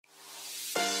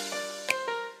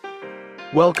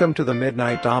Welcome to the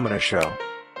Midnight Domino Show.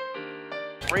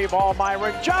 Free ball,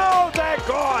 Myron Jones, and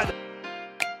good!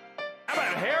 How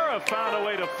about Hara found a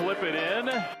way to flip it in?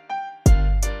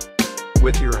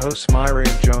 With your hosts Myron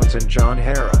Jones and John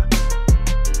Hara.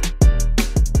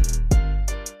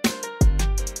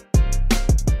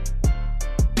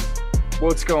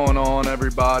 What's going on,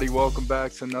 everybody? Welcome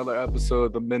back to another episode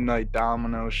of the Midnight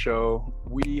Domino Show.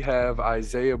 We have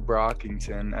Izaiah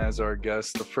Brockington as our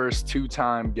guest, the first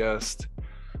two-time guest.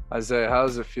 Izaiah, how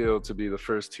does it feel to be the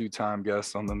first two-time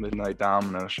guest on the Midnight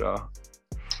Domino Show?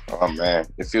 Oh man,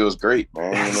 it feels great,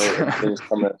 man. You know, everything's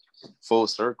coming full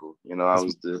circle. You know, I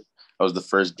was the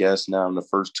first guest. Now I'm the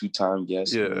first two-time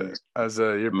guest. Yeah, man.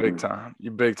 Izaiah, you're big time.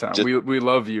 You're big time. We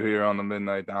love you here on the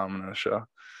Midnight Domino Show.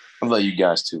 I love you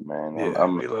guys too, man. Yeah,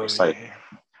 I'm we love excited.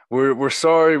 You. We're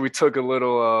sorry we took a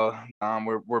little.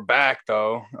 We're back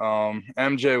though.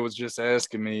 MJ was just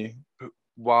asking me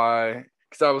why.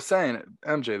 Because I was saying,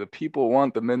 MJ, the people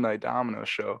want the Midnight Domino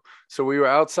Show. So we were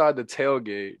outside the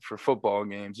tailgate for football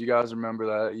games. You guys remember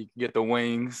that? You could get the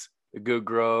wings, the good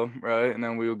grub, right? And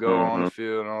then we would go on the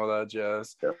field and all that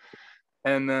jazz. Yep.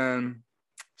 And then,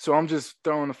 so I'm just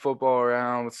throwing the football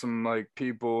around with some, like,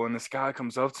 people. And this guy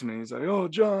comes up to me. He's like, oh,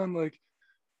 John, like,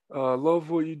 love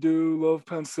what you do. Love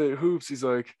Penn State hoops. He's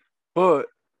like, but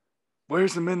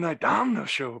where's the Midnight Domino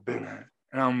Show been at?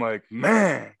 And I'm like,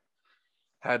 man.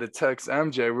 Had to text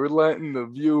MJ. We're letting the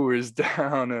viewers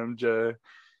down, MJ.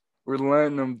 We're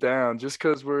letting them down just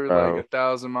because we're like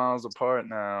 1,000 miles apart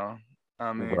now.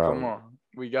 I mean, come on.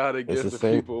 We got to give the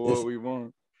people what we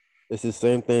want. It's the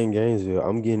same thing in Gainesville.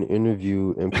 I'm getting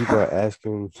interviewed and people are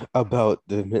asking about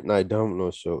the Midnight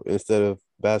Domino Show instead of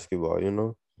basketball, you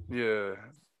know? Yeah,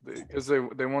 because they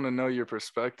want to know your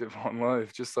perspective on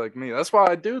life, just like me. That's why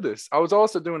I do this. I was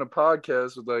also doing a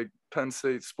podcast with like Penn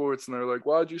State sports, and they're like,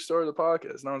 "Why'd you start the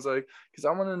podcast?" And I was like, "Because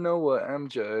I want to know I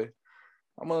want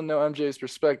to know MJ's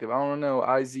perspective. I want to know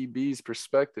IZB's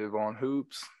perspective on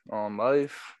hoops, on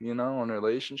life, you know, on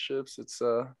relationships." It's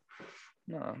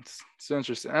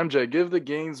interesting. MJ, give the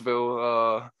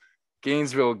Gainesville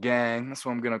gang. That's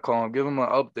what I'm gonna call them. Give them an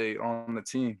update on the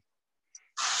team.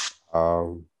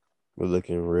 We're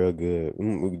looking real good.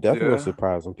 We definitely gonna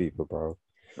surprise some people, bro.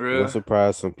 Really? We're gonna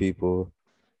surprise some people.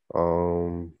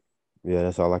 Yeah,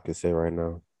 that's all I can say right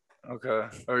now. Okay.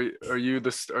 Are you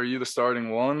the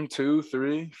starting 1, 2,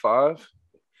 3, 5?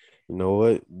 You know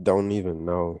what? Don't even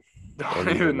know. Don't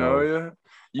even know yet.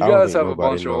 You guys have a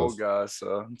bunch of old guys,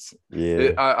 so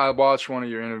yeah. I watched one of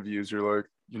your interviews. You're like,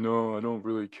 I don't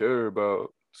really care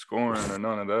about scoring or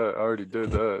none of that. I already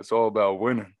did that. It's all about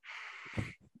winning.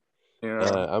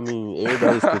 Yeah. I mean,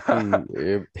 everybody's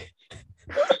competing.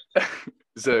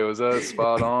 Say, was that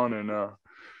spot on or no?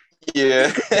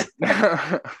 Yeah.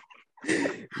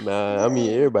 Nah, I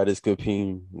mean, everybody's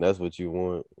competing. That's what you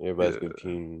want. Everybody's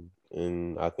competing.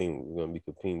 And I think we're going to be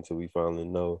competing until we finally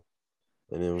know.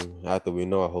 And then after we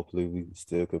know, hopefully we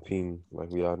still competing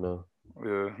like we all know.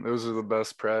 Yeah, those are the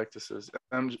best practices.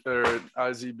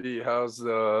 IZB, how's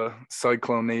the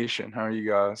Cyclone Nation? How are you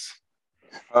guys?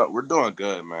 We're doing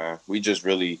good, man. We just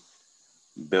really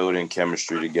building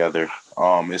chemistry together.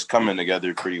 It's coming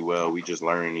together pretty well. We just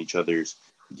learning each other's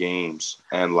games,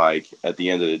 and like at the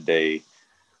end of the day,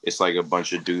 it's like a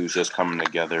bunch of dudes just coming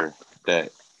together that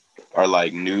are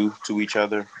like new to each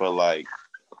other, but like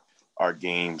our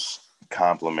games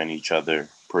complement each other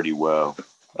pretty well.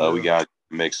 We got a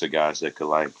mix of guys that could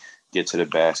like get to the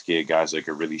basket, guys that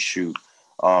could really shoot,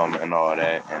 and all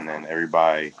that, and then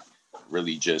everybody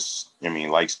really just,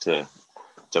 likes to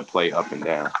play up and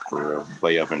down, for real.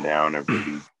 Play up and down and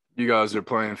really. You guys are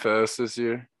playing fast this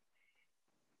year?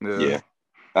 Yeah.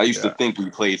 I used to think we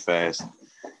played fast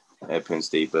at Penn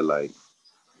State, but like,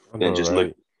 then just look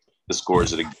at the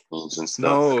scores of the games and stuff.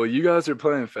 No, you guys are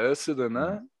playing faster than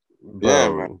that? Yeah,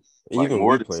 man. Even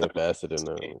more playing faster than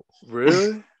that.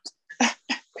 Really?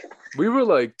 We were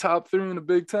like top 3 in the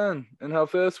Big Ten, and how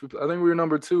fast I think we were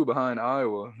number 2 behind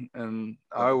Iowa, and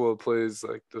Iowa plays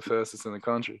like the fastest in the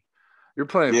country. You're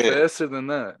playing faster than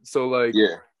that, so like,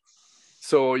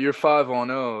 so you're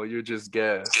 5-0. You're just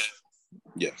gassed.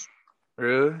 Yes.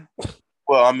 Really?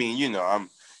 Well, I mean,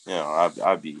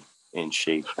 I'll be in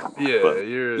shape. Yeah, but,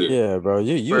 yeah, bro.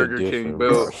 You're Burger different, King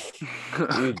built.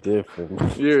 You're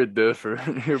different. You're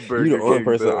different. You're Burger King. You're the only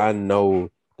person built. I know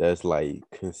that's like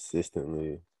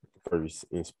consistently first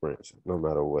in sprints, no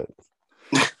matter what.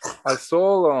 I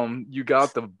saw you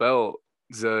got the belt,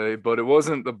 Zay, but it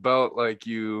wasn't the belt like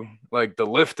the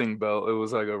lifting belt. It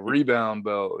was like a rebound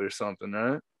belt or something,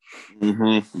 right?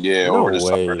 Mm-hmm. Yeah, No over the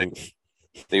way. summer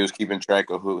they was keeping track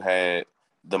of who had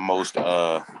the most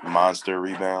monster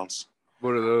rebounds.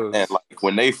 What are those? And like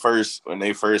when they first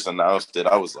announced it,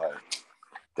 I was like,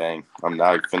 dang, I'm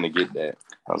not finna get that.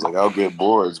 I was like, I'll get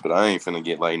boards, but I ain't finna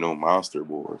get like no monster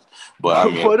boards. But I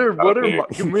mean,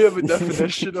 can we have a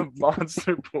definition of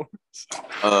monster boards?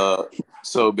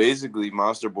 So basically,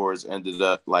 monster boards ended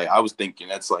up like I was thinking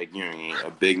that's like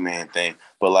a big man thing,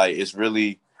 but like it's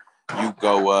really you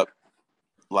go up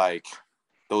like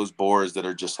those boards that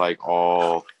are just like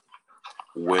all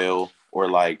will or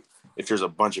like if there's a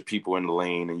bunch of people in the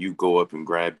lane and you go up and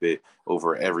grab it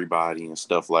over everybody and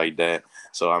stuff like that.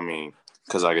 So I mean,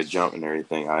 because I could jump and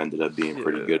everything, I ended up being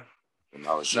pretty good. And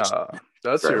I was just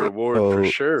that's your reward for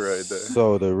sure, right there.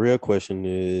 So the real question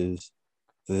is,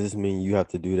 does this mean you have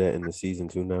to do that in the season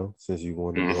 2 now since you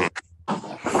won the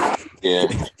belt? Yeah.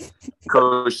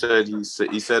 Coach said he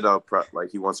said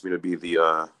like he wants me to be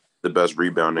the best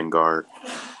rebounding guard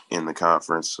in the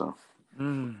conference. So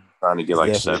trying to get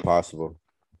like definitely 7. Possible.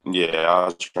 Yeah,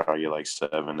 I'll try to get like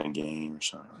 7 a game or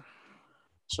something.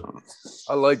 So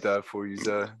I like that for you,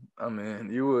 Zay. I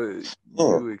mean, you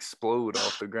explode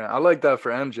off the ground. I like that for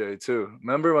MJ too.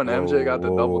 Remember when MJ got the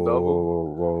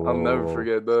double-double? I'll never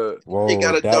forget that. He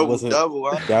got a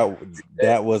double-double.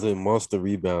 That wasn't monster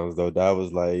rebounds though. That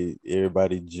was like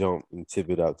everybody jump and tip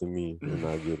it out to me, and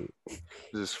I get it.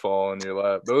 Just fall in your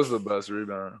lap. Those are the best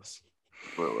rebounds.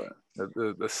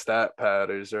 The stat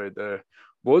padders right there.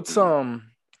 What's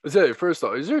Zay? First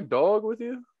off, is your dog with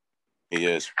you? He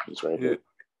is. He's right here.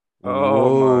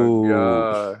 Oh my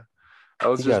god! I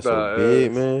was just about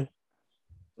big, man.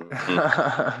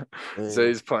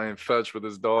 Zay's playing fetch with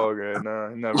his dog right now.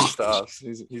 He never stops.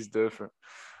 He's different.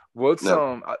 What's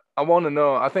I want to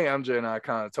know. I think MJ and I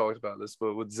kind of talked about this,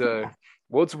 but with Zay,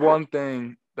 what's one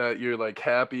thing that you're like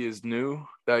happy is new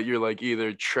that you're like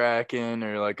either tracking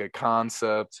or like a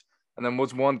concept, and then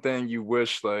what's one thing you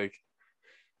wish like,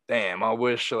 damn, I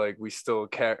wish like we still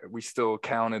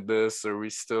counted this or we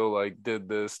still like did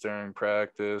this during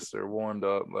practice or warmed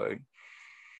up. Like,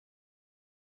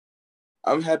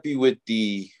 I'm happy with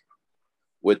the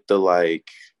like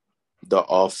the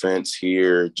offense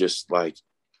here, just like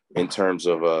in terms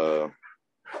of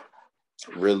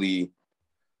really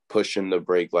pushing the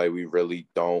break. Like we really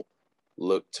don't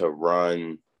look to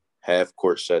run half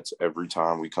court sets every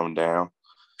time we come down.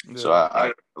 Yeah. So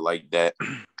I like that.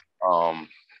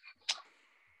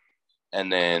 And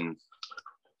then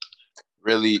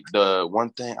really the one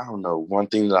thing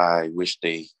that I wish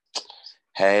they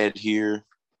had here.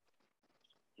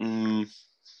 Y'all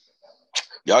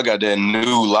got that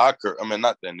new locker. I mean,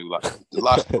 not that new locker. The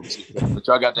locker room. But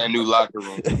y'all got that new locker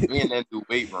room. We in that new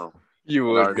weight room. You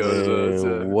would go to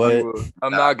that. What?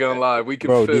 I'm not gonna lie. We can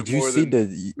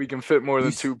we can fit more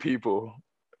than 2 people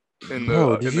in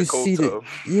the cold tub.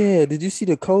 Did you see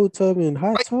the cold tub and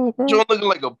hot tub, bro? You're looking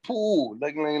like a pool.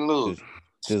 Like a little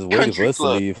just waiting for us to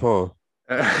leave, huh?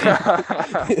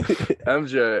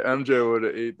 MJ would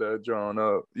have ate that drawn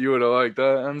up. You would have liked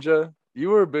that, MJ? You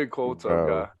were a big cold tub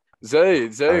guy.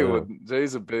 Zay's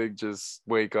a big just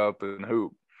wake up and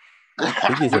hoop. I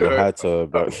think he's in a hot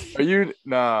tub, bro. Are you?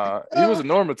 Nah, he was a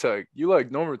Normatech. You like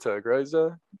Normatech, right, Zay?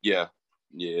 Yeah,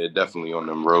 definitely on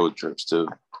them road trips too.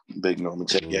 Big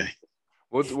Normatech guy.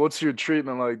 What's your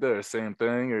treatment like there? Same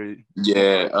thing or?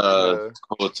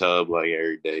 Cold tub like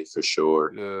every day for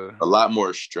sure. Yeah. A lot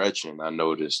more stretching. I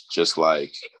noticed. Just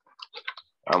like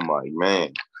I'm like,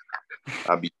 man,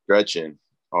 I be stretching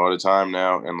all the time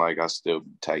now, and like I still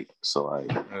be tight. So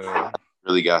like, I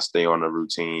really gotta stay on a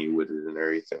routine with it and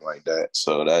everything like that.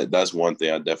 So that's one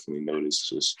thing I definitely noticed.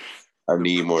 Just I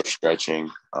need more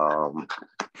stretching. The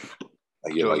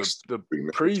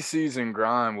preseason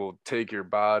grind will take your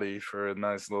body for a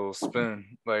nice little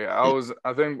spin. Like I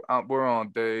think we're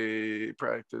on day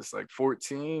practice like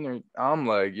 14, or I'm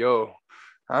like, yo,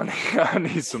 I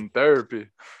need some therapy.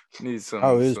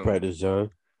 How is practice,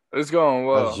 John? It's going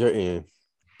well. How's your end?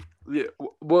 Yeah,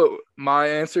 what my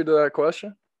answer to that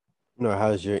question? No,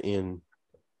 how's your end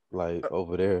like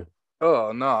over there?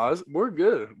 Oh no, we're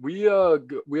good. We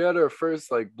had our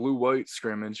first like blue-white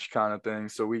scrimmage kind of thing,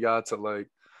 so we got to like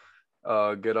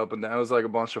get up and down. It was like a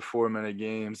bunch of 4-minute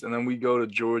games, and then we go to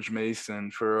George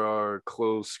Mason for our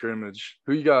closed scrimmage.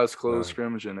 Who you guys closed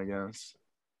scrimmaging against?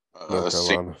 San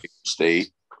Diego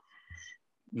State.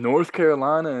 North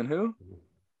Carolina and who?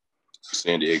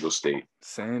 San Diego State.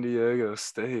 San Diego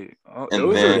State. Oh,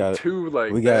 those are 2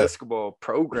 like basketball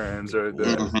programs right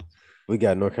there. Mm-hmm. We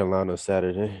got North Carolina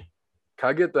Saturday. Can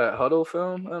I get that huddle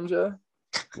film, MJ?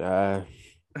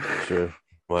 Sure.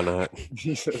 Why not?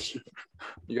 You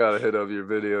gotta hit up your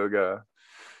video guy.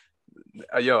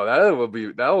 Yo,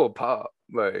 that will pop.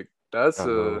 Like that's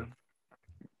then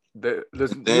in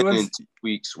 2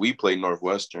 weeks we play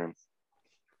Northwestern.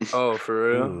 Oh,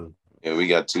 for real? Mm. Yeah, we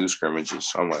got 2 scrimmages.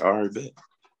 So I'm like, all right, bet.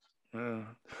 Yeah.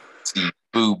 See,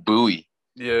 boo booey.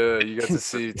 Yeah, you got to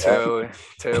see Taylor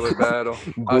battle.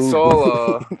 I Boo.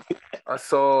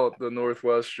 saw the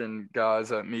Northwestern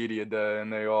guys at Media Day,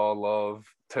 and they all love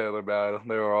Taylor battle.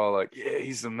 They were all like, "Yeah,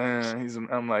 he's the man."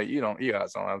 I'm like, you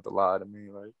guys don't have to lie to me,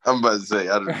 like. I'm about to say,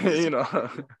 I don't know. You know.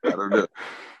 I don't know.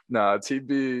 Nah,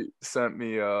 TB sent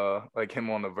me like him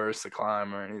on the Versa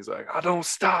Climber, and he's like, "I don't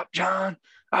stop, John.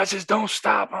 I just don't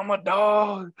stop. I'm a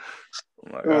dog."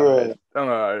 I'm like, all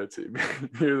right,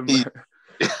 TB. You're the man.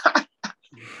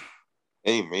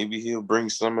 Hey, maybe he'll bring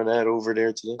some of that over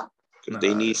there to them because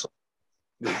they need some.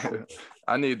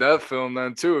 I need that film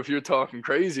then too. If you're talking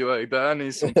crazy like that, I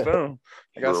need some film.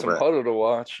 I got some huddle to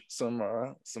watch, some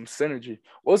synergy.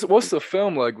 What's the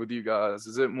film like with you guys?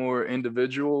 Is it more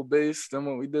individual based than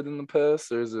what we did in the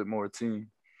past, or is it more team?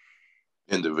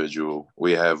 Individual.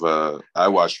 We have I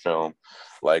watch film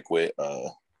like with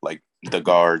like the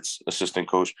guards assistant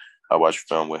coach. I watch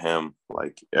film with him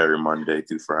like every Monday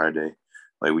through Friday.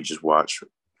 Like we just watch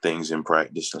things in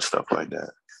practice and stuff like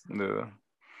that. Yeah.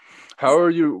 How are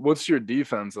you? What's your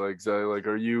defense like, Zay? Like,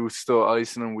 are you still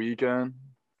icing on weekend?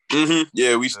 Mm-hmm.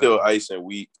 Yeah, we still icing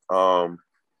week. We'll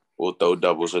throw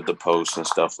doubles at the post and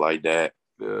stuff like that.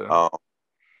 Yeah.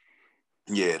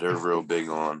 Yeah, they're real big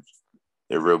on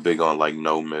like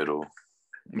no middle.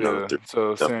 Yeah.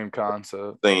 So same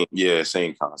concept.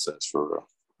 Same concepts for real.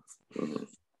 Mm-hmm.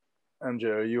 MJ,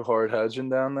 are you hard hedging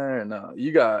down there? No,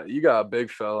 you got a big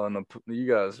fella in the. You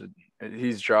guys,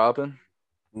 he's dropping.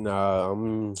 Nah,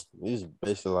 it's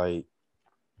basically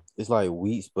it's like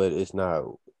wheats, but it's not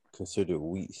considered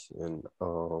wheats, and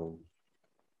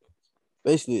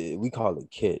basically we call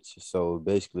it catch. So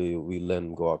basically, we let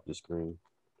him go off the screen.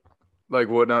 Like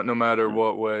what? No matter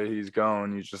what way he's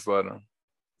going, you just let him.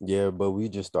 Yeah, but we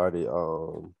just started.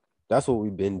 That's what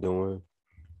we've been doing,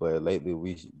 but lately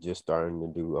we just starting to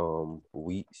do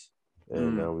wheats,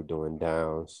 and now we're doing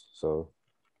downs. So.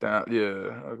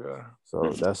 Yeah, okay. So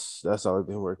that's all we've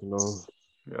been working on.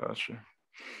 Gotcha.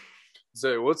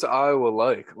 Zay, what's Iowa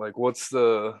like? Like, what's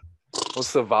the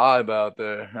vibe out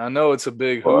there? I know it's a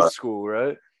big hoop school,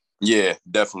 right? Yeah,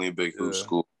 definitely a big hoop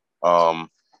school.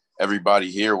 Everybody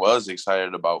here was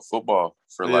excited about football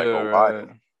for like a while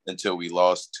until we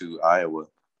lost to Iowa,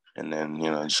 and then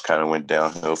it just kind of went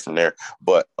downhill from there.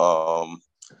 But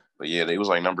yeah, they was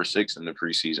like number 6 in the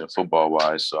preseason football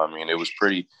wise. So I mean, it was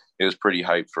pretty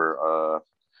hype for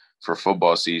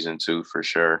football season too, for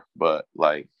sure. But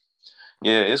like,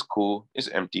 yeah, it's cool. It's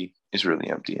empty. It's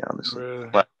really empty, honestly. Really?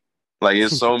 Like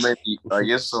it's so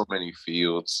many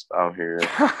fields out here,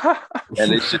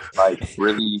 and it's just like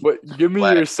really. But give me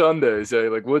your Sundays, eh?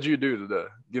 Like, what'd you do today?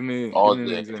 Give me an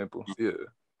example. Yeah.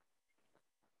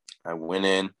 I went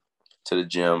in to the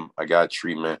gym. I got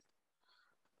treatment.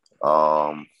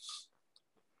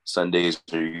 Sundays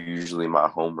are usually my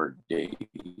homework days.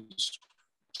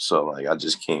 So like I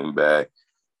just came back,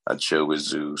 I chilled with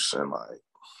Zeus and like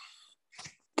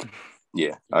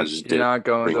I just You're not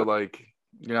going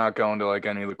to like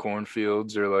any of the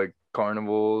cornfields or like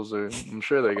carnivals, or I'm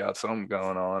sure they got something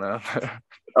going on out there.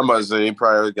 I'm about to say they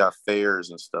probably got fairs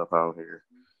and stuff out here.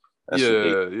 But,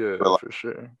 for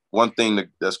sure. One thing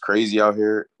that's crazy out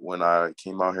here, when I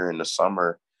came out here in the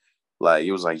summer, like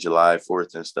it was like July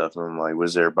 4th and stuff. And I'm like,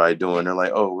 what's everybody doing? They're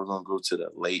like, oh, we're going to go to the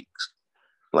lakes.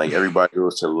 Like everybody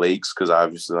goes to lakes because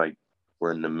obviously like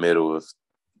we're in the middle of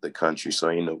the country. So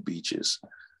ain't no beaches.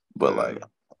 But like,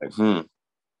 I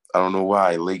don't know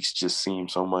why lakes just seem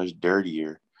so much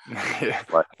dirtier. Yeah.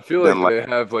 Like, I feel like they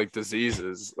have like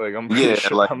diseases. Like I'm pretty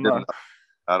sure like, I'm not.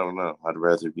 I don't know. I'd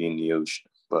rather be in the ocean.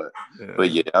 But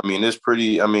yeah, I mean, it's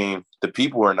pretty. I mean, the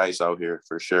people are nice out here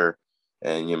for sure.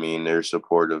 And I mean, they're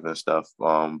supportive and stuff.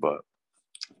 But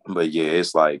yeah,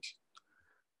 it's like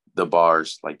the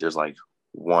bars, like there's like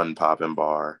one popping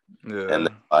bar, and then,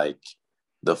 like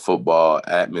the football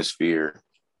atmosphere,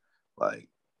 like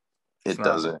it's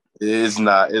not.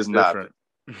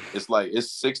 It's like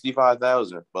it's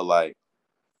 65,000, but like,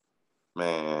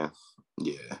 man,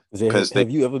 yeah.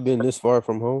 Have you ever been this far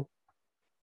from home?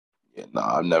 Yeah, no,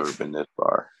 I've never been this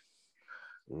far.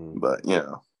 But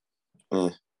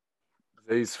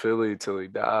He's Philly till he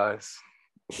dies.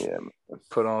 Yeah, man.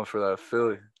 Put on for that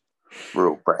Philly.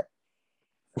 Real crap.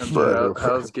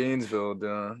 How's Gainesville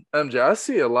doing? MJ, I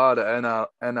see a lot of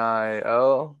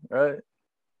NIL, right?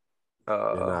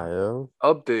 NIL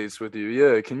updates with you.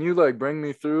 Yeah, can you like bring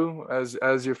me through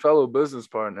as your fellow business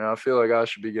partner? I feel like I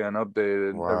should be getting updated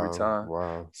every time.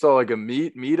 Wow. So like a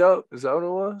meetup, is that what it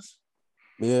was?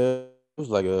 Yeah, it was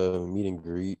like a meet and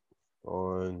greet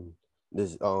on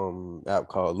this app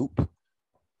called Loop.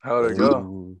 How'd it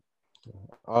go?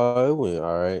 It went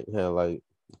all right. Had like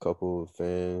a couple of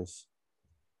fans.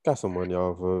 Got some money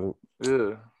off of it.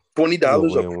 Yeah. It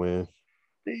was a $20 a win-win.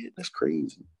 person? That's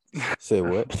crazy. Say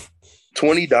what?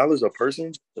 $20 a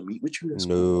person to meet with you? That's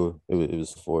cool. No, it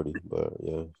was 40, but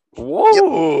yeah.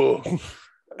 Whoa.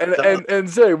 And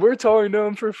Zay, we're talking to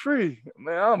him for free.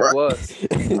 Man, I'm Right. blessed.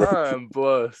 I'm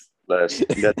blessed. Less.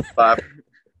 You got 5.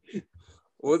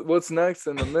 What's next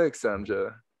in the mix,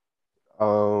 MJ?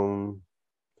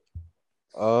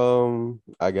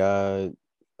 I got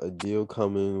a deal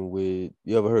coming with.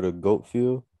 You ever heard of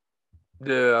Goatfield?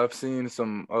 Yeah, I've seen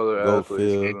some other athletes with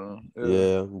Goatfield. them.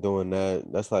 Yeah, I'm doing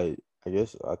that. That's like,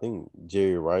 I think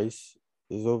Jerry Rice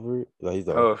is over it. Like he's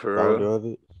the For founder real? of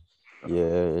it.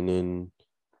 Yeah, and then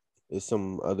it's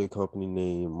some other company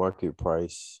named Market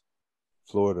Price,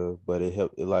 Florida, but it's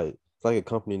like a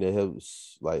company that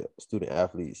helps like student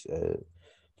athletes at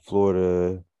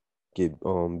Florida get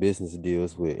business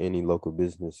deals with any local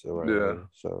business around Yeah. here.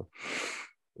 So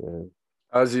yeah.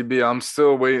 IZB, I'm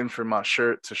still waiting for my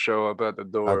shirt to show up at the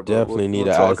door, I but definitely need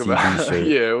we'll an talk ICB about shirt.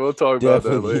 yeah, we'll talk about that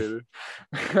Definitely.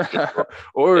 later.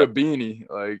 Or a beanie.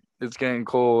 Like it's getting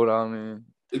cold. I mean,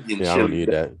 It's getting Yeah, I don't chilly. need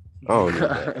that. I don't need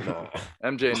that. Nah.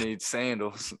 MJ needs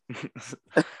sandals.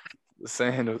 The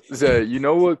sandals. Zay, you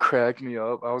know what cracked me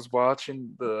up? I was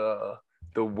watching the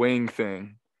wing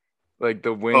thing, like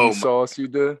the wing sauce you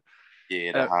did.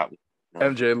 Yeah, the hot.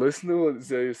 MJ, listen to what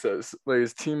Zay says. Like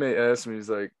his teammate asked me, he's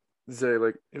like, Zay,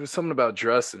 like it was something about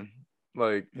dressing.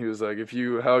 Like he was like,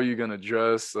 how are you gonna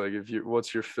dress? Like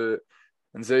what's your fit?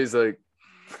 And Zay's like,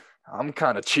 I'm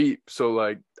kind of cheap, so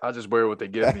like I just wear what they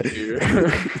give me here.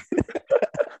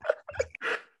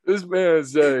 This man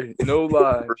Zay, no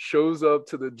lie, shows up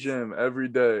to the gym every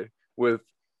day with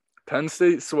Penn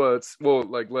State sweats. Well,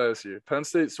 like last year, Penn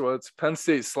State sweats, Penn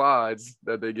State slides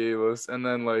that they gave us, and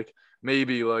then like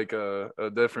maybe like a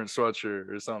different sweatshirt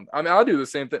or something. I mean, I'll do the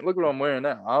same thing. Look what I'm wearing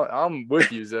now. I'm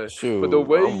with you, Zay. Shoot, But the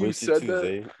way I'm you with you said too, that,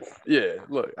 Zay. yeah.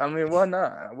 Look, I mean, why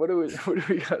not? What do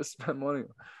we gotta spend money on?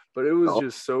 But it was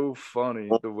just so funny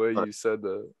the way you said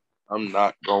that. I'm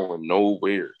not going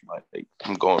nowhere. Like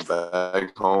I'm going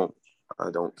back home.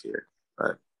 I don't care.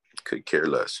 I could care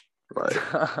less. Like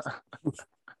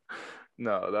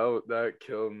No, that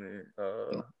killed me.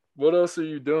 What else are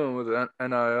you doing with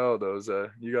NIL though, Zay?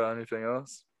 You got anything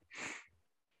else?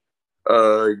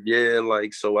 yeah,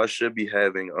 like so I should be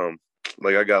having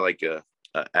like I got like a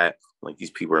app. Like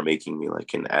these people are making me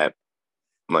like an app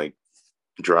like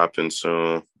dropping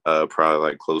soon. Probably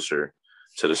like closer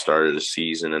to the start of the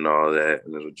season and all that.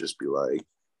 And it'll just be like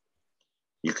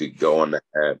you could go on the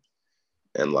app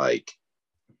and like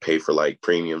pay for like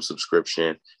premium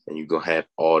subscription and you go have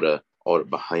all the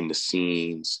behind the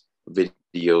scenes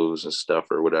videos and stuff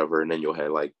or whatever. And then you'll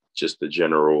have like just the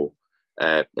general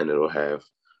app and it'll have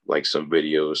like some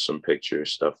videos, some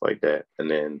pictures, stuff like that. And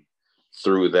then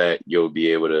through that, you'll be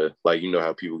able to like, you know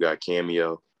how people got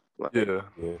Cameo? Like, Yeah.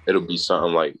 It'll be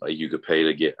something like you could pay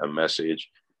to get a message,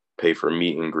 pay for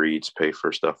meet and greets, pay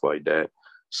for stuff like that.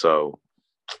 So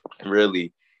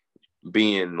really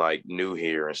being like new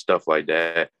here and stuff like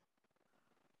that,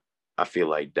 I feel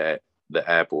like that the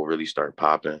app will really start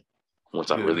popping once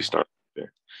I really start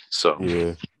there. So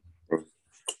Yeah.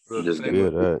 just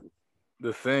that.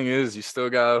 The thing is, you still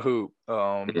got to hoop.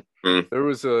 There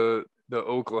was the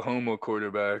Oklahoma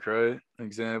quarterback, right?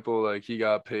 Example, like he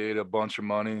got paid a bunch of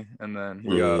money, and then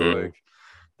he got like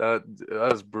that.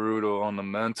 That's brutal on the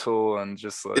mental and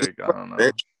just like I don't know.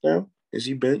 Benched now? Is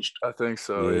he benched? I think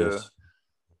so. Yes.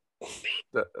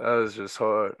 Yeah. That is just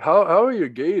hard. How are your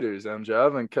Gators, MJ? I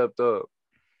haven't kept up.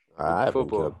 I haven't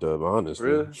football. kept up, honestly.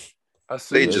 Really? I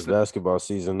see. It's basketball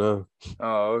season now.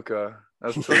 Oh, okay.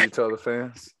 That's what you tell the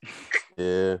fans.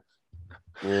 Yeah.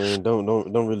 Yeah, don't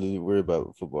really worry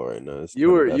about football right now. You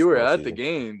were at the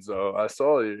games though. I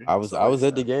saw you. I was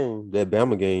at the game, that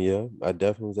Bama game. Yeah, I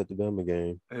definitely was at the Bama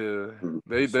game. Yeah,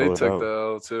 they took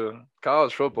the L too.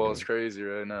 College football is crazy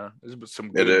right now. There's been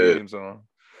some good games on.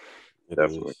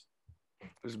 Definitely.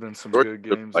 There's been some good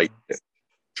games. Like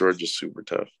Georgia's super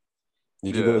tough.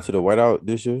 Did you go to the whiteout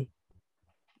this year?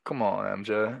 Come on,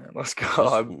 MJ. Let's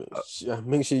go.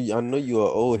 Make sure I know you're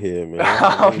an old head, man.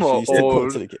 I'm old.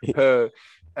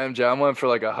 MJ, I went for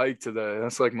like a hike today.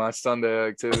 That's like my Sunday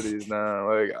activities now.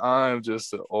 Like I'm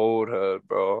just an old head,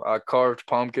 bro. I carved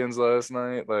pumpkins last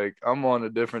night. Like I'm on a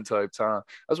different type time.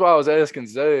 That's why I was asking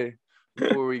Zay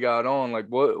before we got on. Like,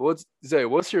 what's Zay?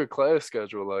 What's your class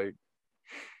schedule like?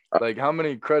 Like, how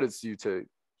many credits do you take?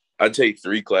 I take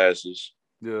 3 classes.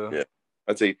 Yeah.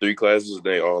 I take 3 classes.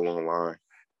 They all online.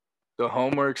 The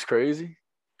homework's crazy.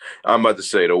 I'm about to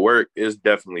say the work is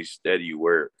definitely steady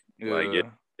work. Yeah. Like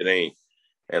it ain't,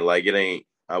 and like it ain't.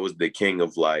 I was the king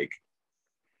of like,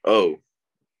 oh,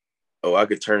 I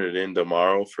could turn it in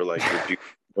tomorrow for like reduced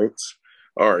points.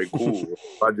 All right, cool.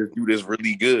 If I just do this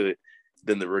really good,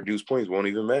 then the reduced points won't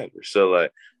even matter. So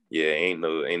like, yeah, ain't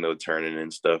no turning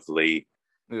in stuff late,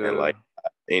 and like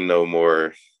ain't no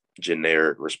more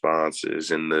generic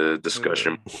responses in the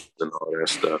discussion and all that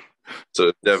stuff. So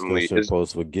it's definitely discussion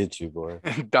posts will get you, boy.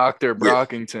 Dr.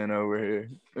 Brockington over here.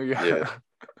 Yeah.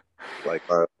 Like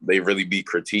they really be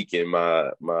critiquing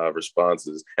my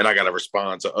responses, and I gotta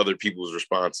respond to other people's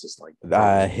responses. Like,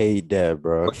 I hate that,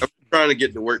 bro. I'm trying to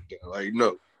get the work done. Like,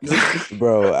 no,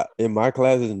 bro. In my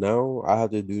classes now, I have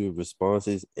to do the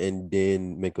responses and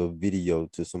then make a video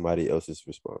to somebody else's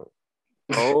response.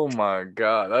 Oh my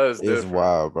God, that is different. It's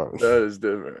wild, bro. That is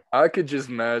different. I could just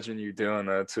imagine you doing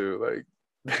that too. Like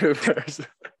the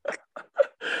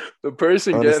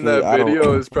person Honestly, getting that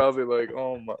video is probably like,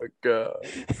 oh my God.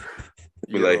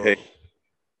 be like, hey,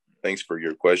 thanks for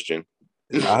your question.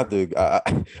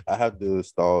 I have to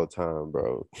stall time,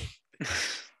 bro.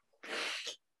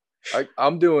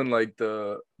 I'm doing like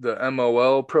the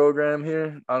MOL program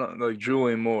here. I don't like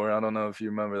Julian Moore. I don't know if you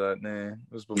remember that name.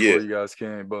 It was before you guys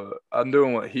came, but I'm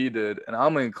doing what he did, and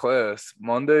I'm in class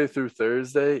Monday through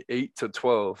Thursday, 8 to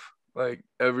 12, like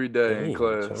every day in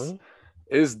class. Son.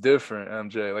 It's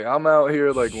different, MJ. Like I'm out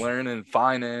here like learning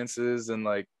finances, and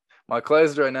like my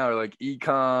classes right now are like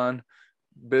econ,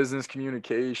 business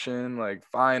communication, like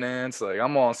finance. Like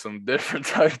I'm on some different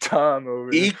type time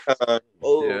over here.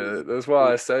 Yeah, that's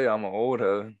why I say I'm an old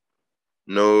head.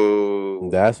 No,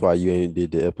 that's why you ain't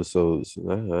did the episodes.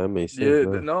 That makes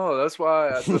sense. Yeah, no, that's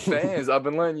why the fans. I've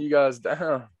been letting you guys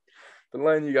down.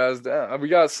 We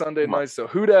got Sunday nights, so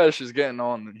Hoodash is getting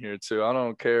on in here too. I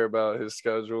don't care about his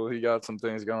schedule. He got some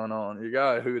things going on. Your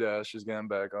guy Hoodash is getting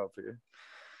back up here.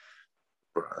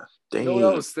 Bruh, you know what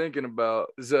I was thinking about,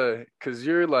 Zay? Because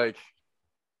you're like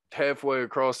halfway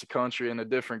across the country in a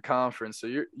different conference, so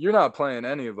you're not playing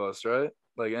any of us, right?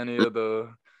 Like any of the.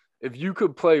 If you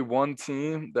could play one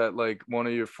team that like one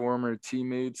of your former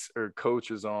teammates or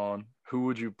coaches on, who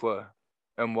would you play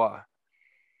and why?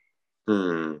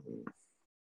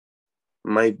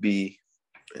 Might be.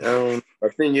 I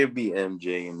think it'd be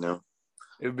MJ, you know.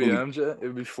 It'd be MJ?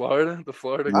 It'd be Florida? The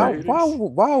Florida Gators?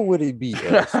 Why would it be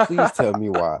us? Please tell me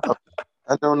why.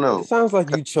 I don't know. It sounds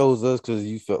like you chose us because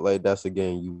you felt like that's a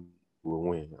game you will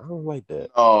win. I don't like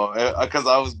that. Oh, because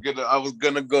I was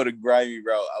gonna go the grimy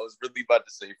route. I was really about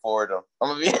to say Fordham. I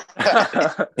was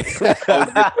gonna say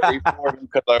Fordham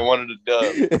because I wanted a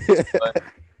dub. But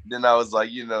then I was like,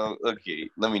 okay,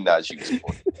 let me not choose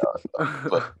Fordham.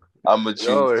 But I'm gonna choose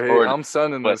Florida. I'm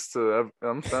sending this to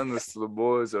the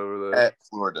boys over there at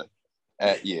Florida.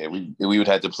 We would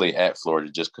have to play at Florida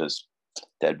just because.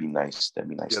 That'd be nice.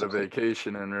 Get a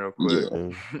vacation in real quick. Yeah.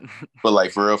 But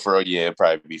like for real, yeah, it'd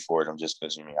probably be Fordham just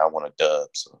because I want a dub.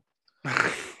 So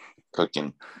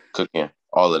cooking,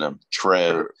 all of them.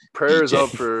 Trev. Prayers up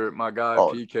for my guy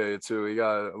PK too. He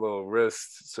got a little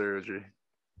wrist surgery.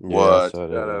 What?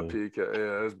 Shout out PK.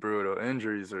 Yeah, it's brutal.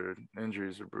 Injuries are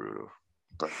brutal.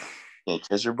 Yeah,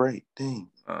 catch your break. Dang.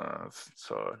 It's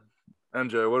hard.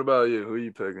 MJ, what about you? Who are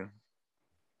you picking?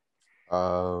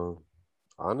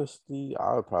 Honestly,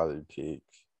 I probably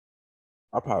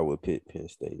would pick Penn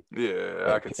State.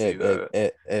 Yeah, I can see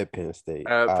that. At Penn State.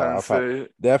 At Penn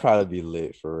State. That'd probably be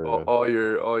lit for real. All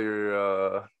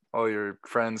your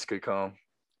friends could come.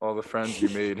 All the friends you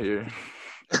made here.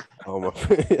 Oh my.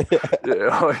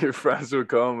 Yeah, all your friends would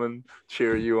come and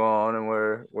cheer you on and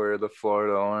wear the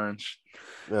Florida orange.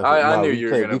 I knew you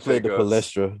were gonna pick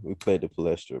us. We played the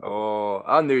Palestra. Oh,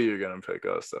 I knew you were gonna pick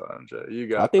us though,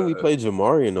 MJ. I think we played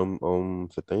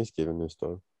Jamarian for Thanksgiving and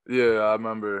stuff. Yeah, I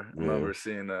remember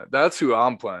seeing that. That's who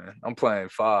I'm playing. I'm playing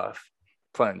 5.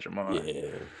 Playing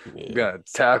Jamarian. Yeah. I'm gonna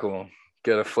tackle him.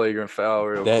 Get a flagrant foul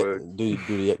real quick. Do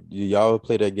y'all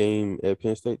play that game at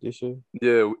Penn State this year?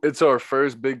 Yeah, it's our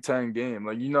first Big Ten game.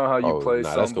 Like, you know how you play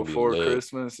something before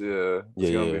Christmas? Yeah,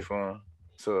 it's gonna be fun.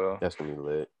 So that's gonna be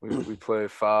lit. We play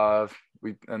 5.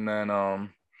 We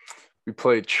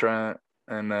play Trent,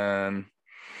 and then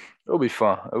it'll be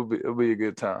fun. It'll be a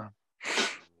good time.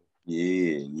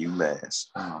 Yeah,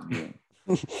 UMass. Oh man.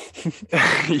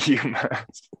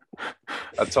 UMass.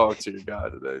 I talked to your guy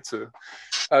today too.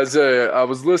 Izaiah, I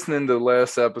was listening to the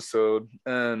last episode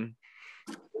and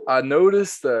I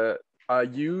noticed that I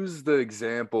use the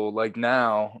example like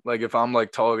now, like if I'm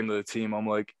like talking to the team, I'm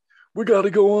like, we got to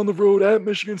go on the road at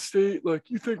Michigan State. Like,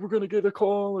 you think we're going to get a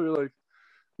call, or like,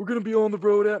 we're going to be on the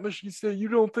road at Michigan State. You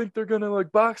don't think they're going to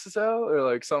like box us out, or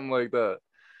like something like that.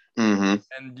 Mm-hmm.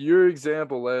 And your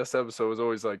example last episode was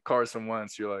always like Carson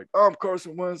Wentz. You're like, I'm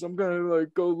Carson Wentz. I'm going to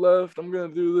like go left. I'm going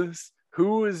to do this.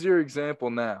 who is your example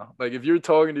now? Like, if you're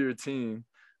talking to your team,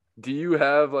 do you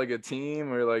have like a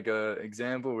team or like a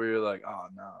example where you're like, oh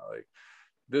no, like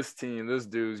this team, this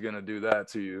dude's gonna do that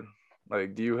to you?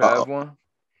 Like, do you have one?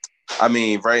 I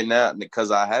mean, right now,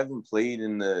 because I haven't played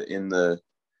in the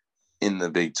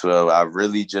Big 12, I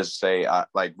really just say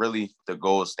really the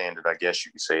gold standard, I guess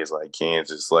you could say, is like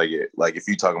Kansas. Like if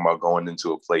you're talking about going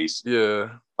into a place, Yeah,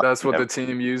 that's what the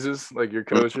team uses, like your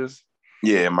coaches.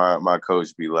 Yeah, my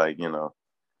coach be like,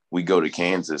 we go to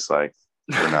Kansas, like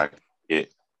we're not gonna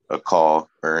get a call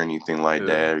or anything like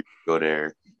that. You go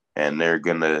there and they're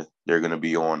gonna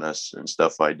be on us and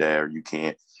stuff like that, or you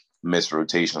can't miss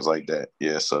rotations like that.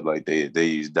 Yeah, so like they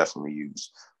definitely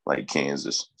use like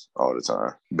Kansas all the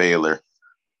time. Baylor.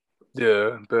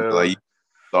 Yeah, Baylor. Like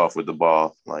off with the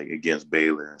ball, like against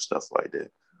Baylor and stuff like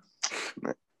that.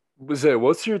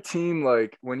 What's your team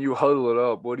like when you huddle it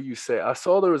up? What do you say? I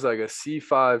saw there was like a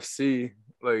C5C.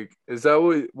 Like, is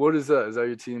that what is that? Is that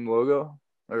your team logo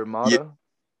or motto? Yeah,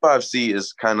 5C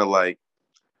is kind of like,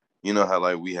 you know how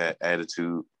like we had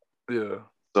attitude. Yeah.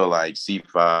 So like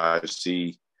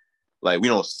C5C, like we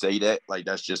don't say that. Like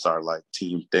that's just our like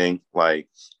team thing. Like,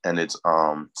 and it's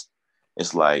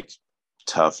like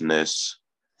toughness,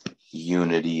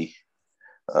 unity,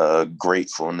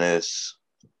 gratefulness,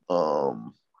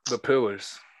 the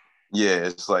pillars. Yeah,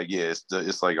 it's like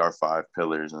it's like our 5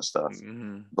 pillars and stuff.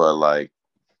 Mm-hmm. But like,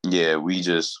 yeah, we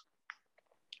just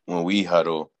when we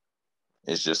huddle,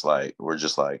 it's just like we're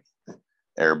just like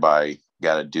everybody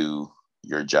got to do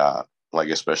your job. Like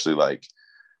especially like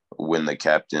when the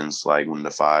captains, like when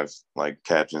the 5 like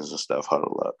captains and stuff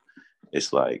huddle up,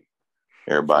 it's like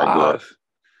everybody 5. go up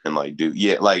and like do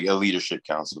like a leadership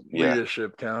council.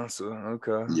 Leadership council.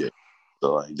 Okay. Yeah.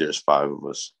 So like there's 5 of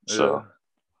us. So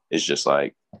it's just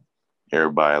like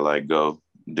everybody like go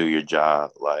do your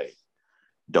job. Like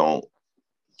don't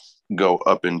go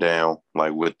up and down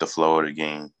like with the flow of the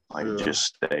game. Like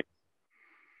just stay.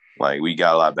 Like we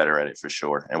got a lot better at it for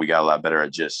sure. And we got a lot better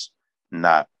at just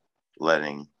not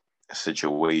letting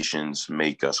situations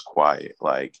make us quiet.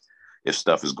 Like if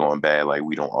stuff is going bad, like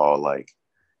we don't all like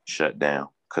shut down.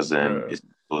 Cause then it's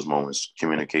those moments,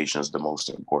 communication is the most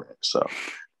important. So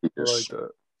just, I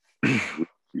like that.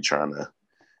 We trying to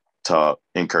talk,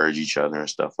 encourage each other and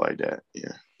stuff like that.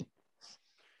 Yeah.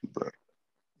 But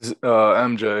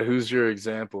MJ, who's your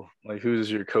example? Like who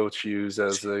does your coach use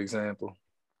as the example?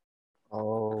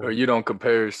 Or you don't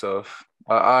compare yourself.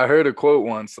 I heard a quote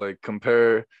once, like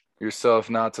compare yourself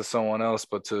not to someone else,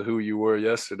 but to who you were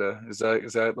yesterday. Is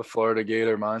that the Florida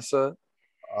Gator mindset?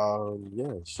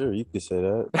 Yeah, sure, you could say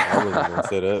that. I wasn't gonna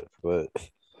say that, but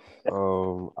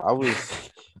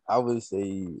I would say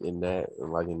in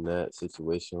that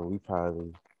situation,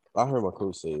 I heard my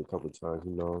coach say a couple of times,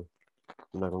 you're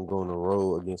not gonna go on the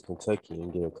road against Kentucky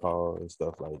and get a call and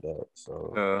stuff like that.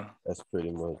 So that's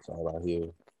pretty much all I hear.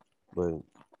 But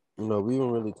we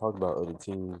don't really talk about other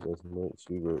teams as much.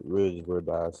 We were really just worried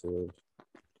about ourselves.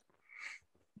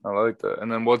 I like that. And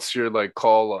then what's your like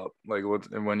call up? Like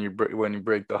when you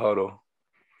break the huddle?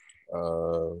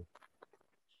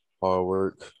 Hard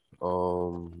work,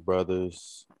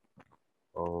 brothers.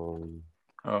 Oh,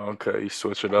 okay. You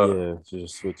switch it up. Yeah,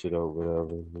 just switch it up,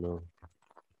 whatever,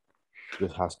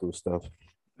 just high school stuff.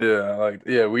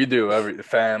 Yeah, we do every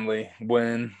family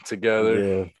win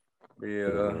together.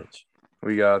 Yeah.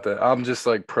 We got that. I'm just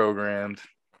like programmed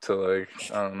to like,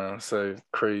 I don't know, say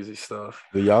crazy stuff.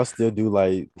 Do y'all still do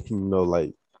like,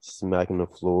 like smacking the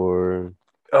floor?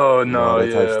 Oh no,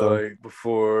 like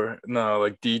before,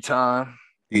 like D time.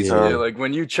 Yeah, like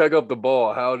when you check up the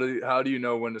ball, how do you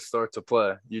know when to start to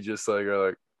play? You just like are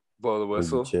like blow the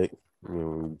whistle.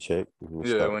 When you check.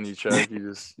 When you check, you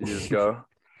just go.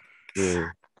 Yeah.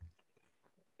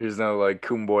 There's no like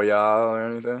kumbaya or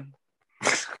anything.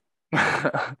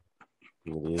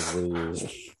 It is what it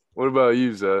is. What about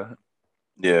you, Zach?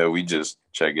 Yeah, we just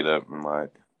check it up and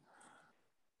like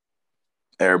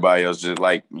everybody else just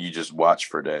like you just watch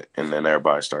for that, and then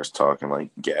everybody starts talking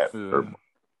like gap.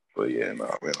 But yeah,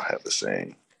 no, we don't have the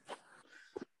same.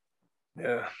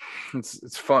 Yeah,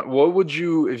 it's fun. What would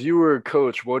you, if you were a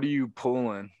coach, what are you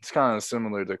pulling? It's kind of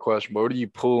similar to the question. But what are you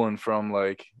pulling from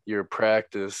like your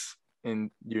practice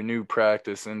in your new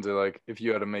practice into like if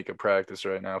you had to make a practice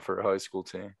right now for a high school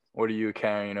team? What are you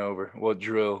carrying over? What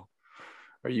drill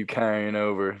are you carrying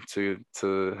over to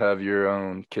have your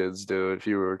own kids do if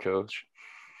you were a coach?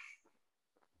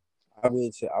 I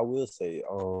will say,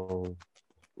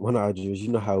 one of our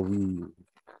drills, how we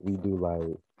do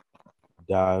like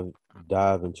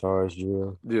dive and charge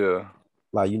drill. Yeah.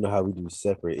 Like how we do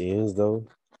separate ends though.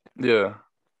 Yeah.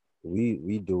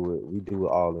 We do it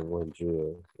all in one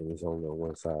drill, and it's only on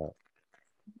one side.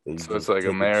 You So it's just like a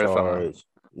take marathon. charge.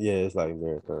 Yeah, it's like a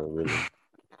marathon, really.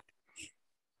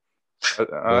 But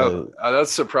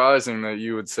That's surprising that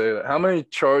you would say that. How many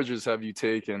charges have you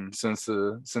taken since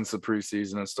the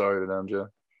preseason has started, MJ?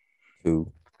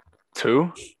 2,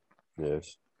 2?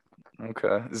 yes.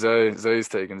 Okay. Zay's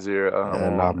taken 0.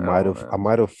 I'm And on I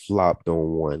might have flopped on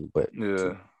 1, but yeah.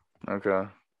 2. Okay.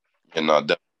 And no,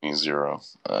 definitely 0.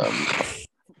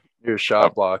 You're a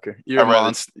shot blocker. You're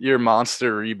a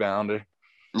monster rebounder.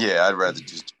 Yeah, I'd rather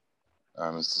just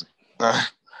honestly. Oh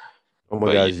my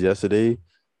But gosh, yesterday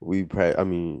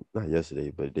not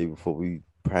yesterday, but the day before we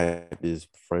practiced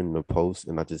friend the post,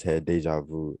 and I just had deja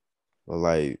vu.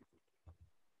 Like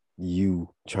you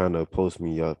trying to post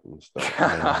me up and stuff.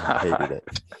 I hated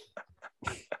it.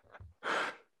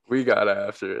 We got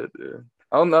after it, dude.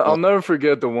 I'll never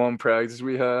forget the one practice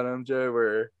we had, MJ,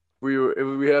 where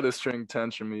we had a string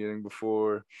tension meeting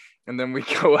before, and then we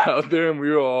go out there and we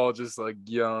were all just like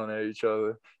yelling at each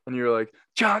other, and you were like,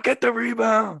 "John, get the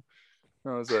rebound."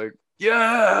 And I was like,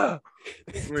 "Yeah."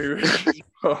 We were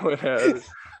going at it.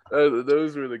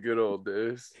 Those were the good old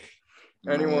days.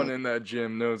 Anyone in that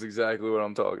gym knows exactly what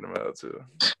I'm talking about too.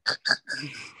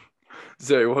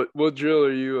 Zay, what drill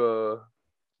are you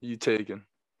taking?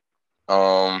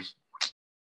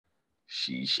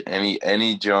 Sheesh.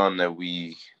 Any John that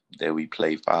we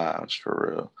play fives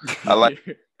for real. I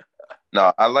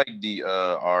like the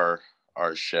our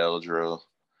shell drill.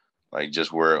 Like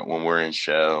just when we're in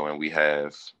shell and we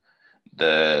have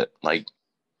the like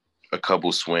a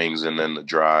couple swings and then the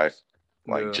drive,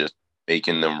 like just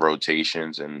making them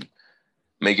rotations and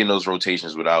making those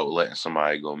rotations without letting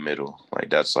somebody go middle. Like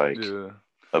that's like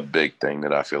a big thing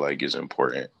that I feel like is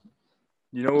important.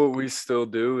 You know what we still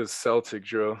do is Celtic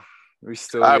drill. We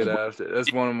still get after it.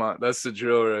 That's the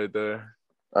drill right there.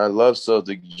 I love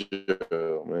Celtic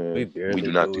drill, man. We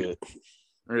do not do it.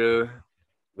 Really?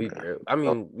 We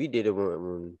did it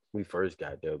when we first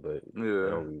got there, but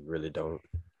no, we really don't.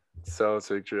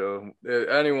 Celtic drill.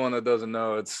 Anyone that doesn't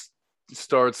know, it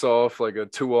starts off like a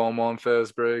 2-on-1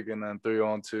 fast break, and then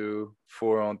 3-on-2,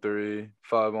 4-on-3,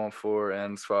 5-on-4,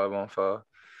 ends 5-on-5.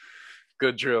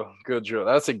 Good drill.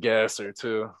 That's a gasser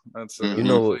too. That's you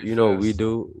know we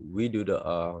do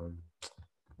the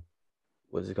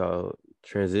what's it called?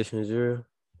 Transition drill.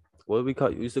 What do we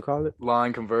used to call it?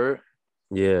 Line convert.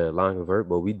 Yeah, line convert.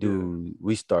 But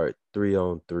we start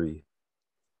 3-on-3.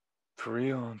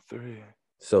 3-on-3.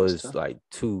 So it's like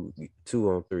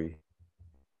 2-on-3.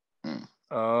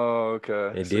 Oh,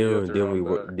 okay. And so then we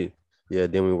work.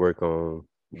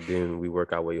 Then we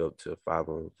work our way up to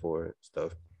 5-on-4 and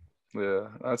stuff. Yeah,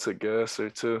 that's a gasser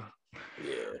too.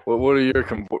 Yeah. What are your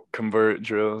convert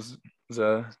drills? Is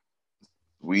that?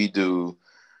 We'll do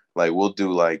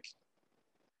like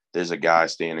there's a guy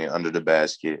standing under the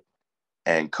basket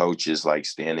and coach is like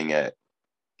standing at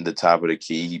the top of the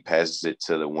key. He passes it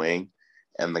to the wing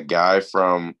and the guy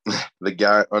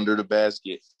under the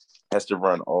basket has to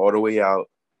run all the way out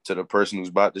to the person who's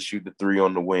about to shoot the 3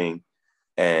 on the wing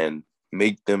and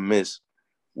make them miss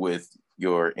with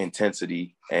your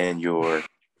intensity and you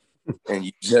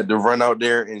just had to run out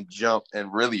there and jump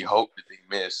and really hope that they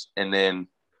miss. And then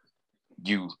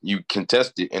you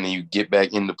contest it and then you get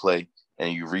back into play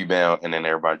and you rebound and then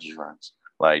everybody just runs.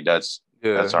 Like that's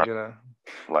our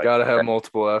gotta have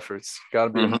multiple efforts.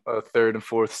 Gotta be a third and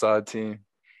fourth side team.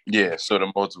 Yeah, so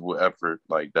the multiple effort,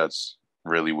 like that's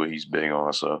really what he's big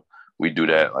on. So we do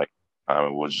that. Like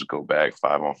we'll just go back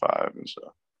 5-on-5 and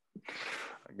stuff.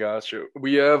 I got you.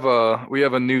 We have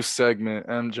a new segment.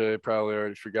 MJ probably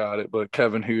already forgot it, but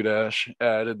Kevin Hudash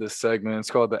added this segment.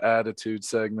 It's called the Attitude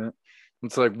segment.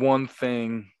 It's like one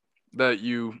thing that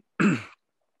you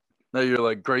that you're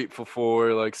like grateful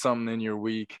for, like something in your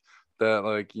week that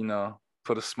like,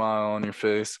 put a smile on your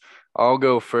face. I'll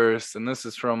go first, and this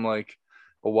is from like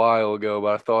a while ago,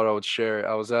 but I thought I would share it.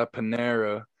 I was at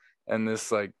Panera, and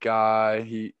this like guy,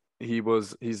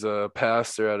 he's a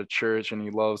pastor at a church, and he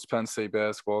loves Penn State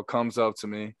basketball. Comes up to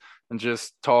me and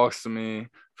just talks to me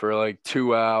for like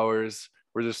 2 hours.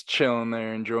 We're just chilling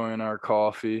there, enjoying our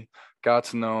coffee. Got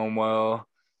to know him well.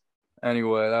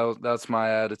 Anyway, that's my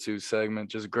attitude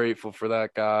segment. Just grateful for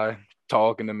that guy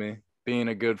talking to me, being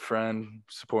a good friend,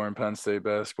 supporting Penn State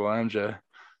basketball. MJ,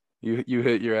 you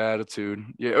hit your attitude.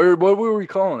 Yeah, or what were we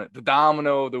calling it? The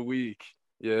domino of the week.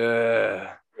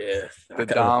 Yeah. Yeah. The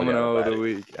domino of the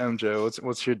week. MJ,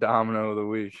 what's your domino of the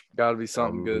week? Got to be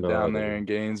something good down there in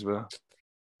Gainesville.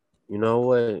 You know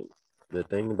what? The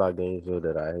thing about Gainesville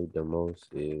that I hate the most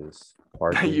is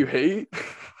parking. You hate?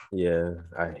 Yeah,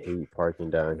 I hate parking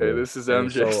down here. Hey, this is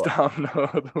MJ's domino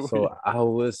of the week. So I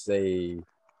would say,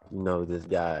 this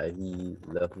guy, he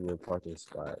left me a parking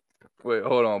spot Wait,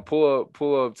 hold on.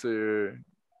 Pull up to your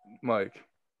mic.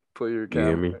 Put your camera.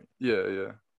 hear me?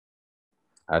 Yeah.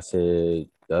 I said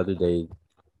the other day,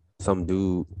 some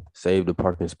dude saved a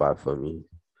parking spot for me,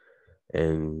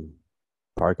 and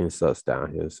parking sucks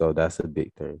down here, so that's a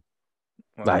big thing.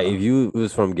 Like if you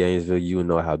was from Gainesville, you would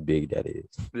know how big that is.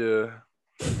 Yeah.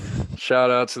 Shout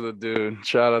out to the dude.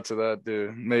 Shout out to that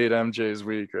dude. Made MJ's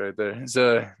week right there.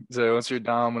 Zay, what's your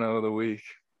domino of the week?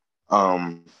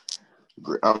 I'm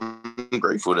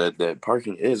grateful that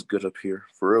parking is good up here.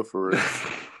 For real.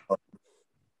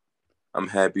 I'm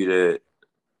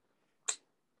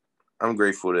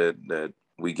grateful that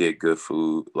we get good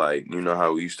food. Like, you know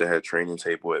how we used to have training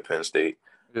table at Penn State?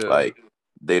 Yeah. Like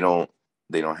they don't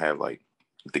have like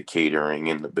the catering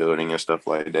in the building and stuff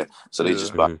like that. So they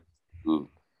just buy food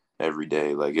every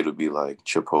day. Like it'll be like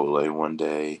Chipotle one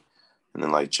day and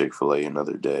then like Chick-fil-A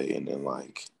another day and then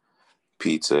like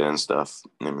pizza and stuff.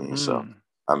 So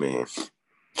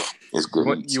it's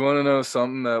good. You want to know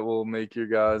something that will make your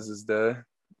guys' day?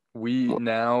 We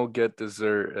now get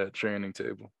dessert at training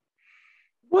table.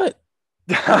 What?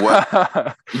 G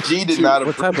did not.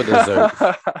 What type of dessert?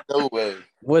 No way.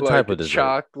 What type of dessert?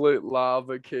 Chocolate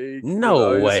lava cake.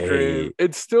 No way. Cream.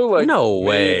 It's still like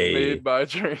made by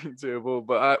training table,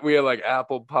 but we had like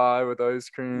apple pie with ice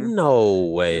cream. No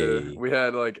way. Yeah, we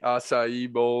had like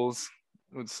acai bowls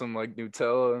with some like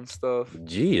Nutella and stuff.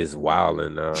 G is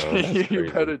wilding now. You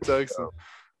better text him.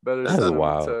 Better That's send him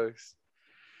wild. a text.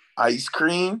 Ice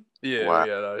cream? Yeah, wow. We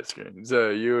had ice cream.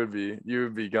 Zay, you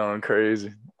would be going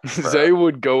crazy. Zay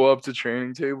would go up to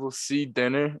training table, see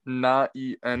dinner, not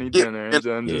eat any dinner, and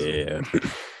then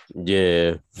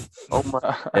yeah. Oh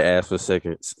my! They asked for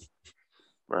seconds,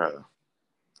 bro.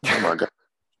 Oh my god!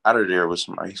 Out of there with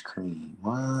some ice cream.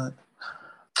 What?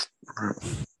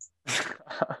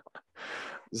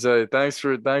 Zay, thanks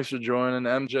for joining.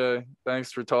 MJ,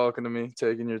 thanks for talking to me,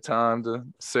 taking your time to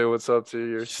say what's up to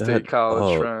your state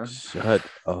college friend. Shut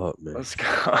up, man. Let's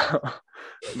go.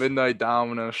 Midnight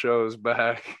Domino Show is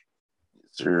back.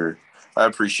 Sure. I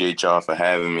appreciate y'all for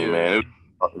having me, man. It was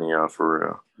talking to y'all for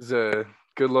real. Zay,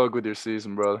 good luck with your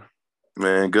season, brother.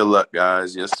 Man, good luck,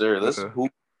 guys. Yes, sir. Let's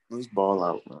ball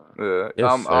out, man. Yeah,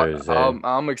 yes,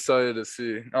 I'm excited to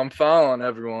see. I'm following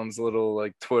everyone's little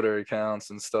like Twitter accounts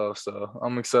and stuff, so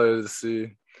I'm excited to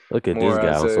see. Look at this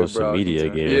guy on social media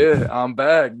again. Yeah, I'm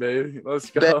back, baby. Let's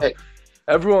go. Back.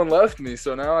 Everyone left me,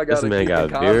 so now I got to keep in contact.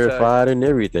 This man got verified and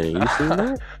everything. You see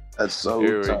that? That's so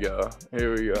Here tough.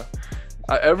 we go.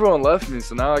 Everyone left me,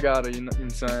 so now I got to, you know what I'm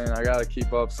saying? I got to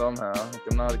keep up somehow. Like,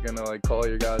 I'm not going to like call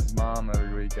your guys' mom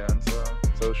every weekend, so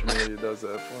social media does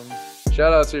that for me.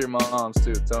 Shout out to your moms,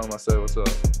 too. Tell them I said what's up.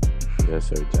 Yes,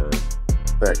 sir, John.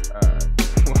 All right.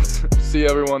 We'll see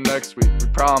everyone next week. We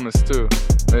promise, too.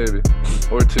 Maybe.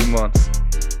 Or 2 months.